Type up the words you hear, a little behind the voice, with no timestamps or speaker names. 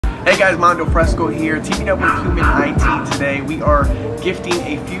Hey guys, Mando Fresko here, teaming up with Human IT today. We are gifting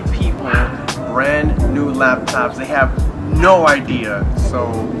a few people brand new laptops. They have no idea,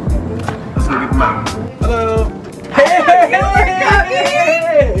 so let's go get them out. Hello. Hey!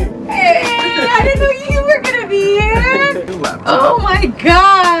 Hey! I didn't know you were gonna be here. New laptop. Oh my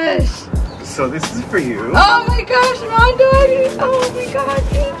gosh! So this is for you. Oh my gosh, Mando! Oh my god,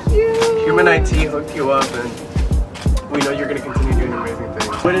 thank you. Human IT hooked you up, and we know you're gonna continue doing amazing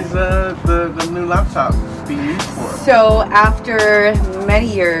things. What is the new laptop being used for? So after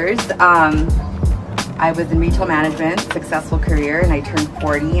many years, I was in retail management, successful career, and I turned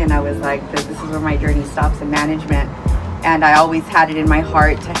 40, and I was like, this is where my journey stops in management. And I always had it in my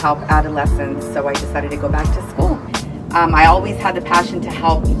heart to help adolescents, so I decided to go back to school. I always had the passion to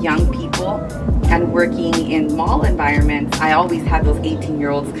help young people, and working in mall environments, I always had those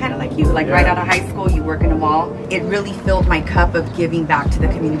 18-year-olds, kind of like you, like right out of high school, you work in a mall. It really filled my cup of giving back to the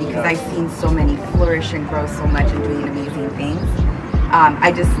community because I've seen so many flourish and grow so much and doing amazing things.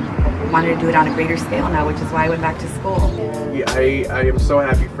 I just wanted to do it on a greater scale now, which is why I went back to school. Yeah, I am so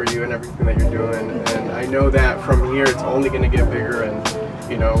happy for you and everything that you're doing, and I know that from here it's only going to get bigger, and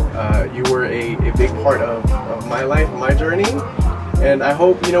you know, you were a big part of my life, my journey, and I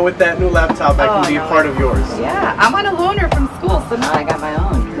hope, you know, with that new laptop I can be a part of yours. Yeah, I'm on a loaner from school, so now I got my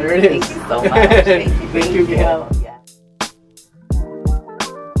own. There it is. Thank you so much. Thank you. Thank you again.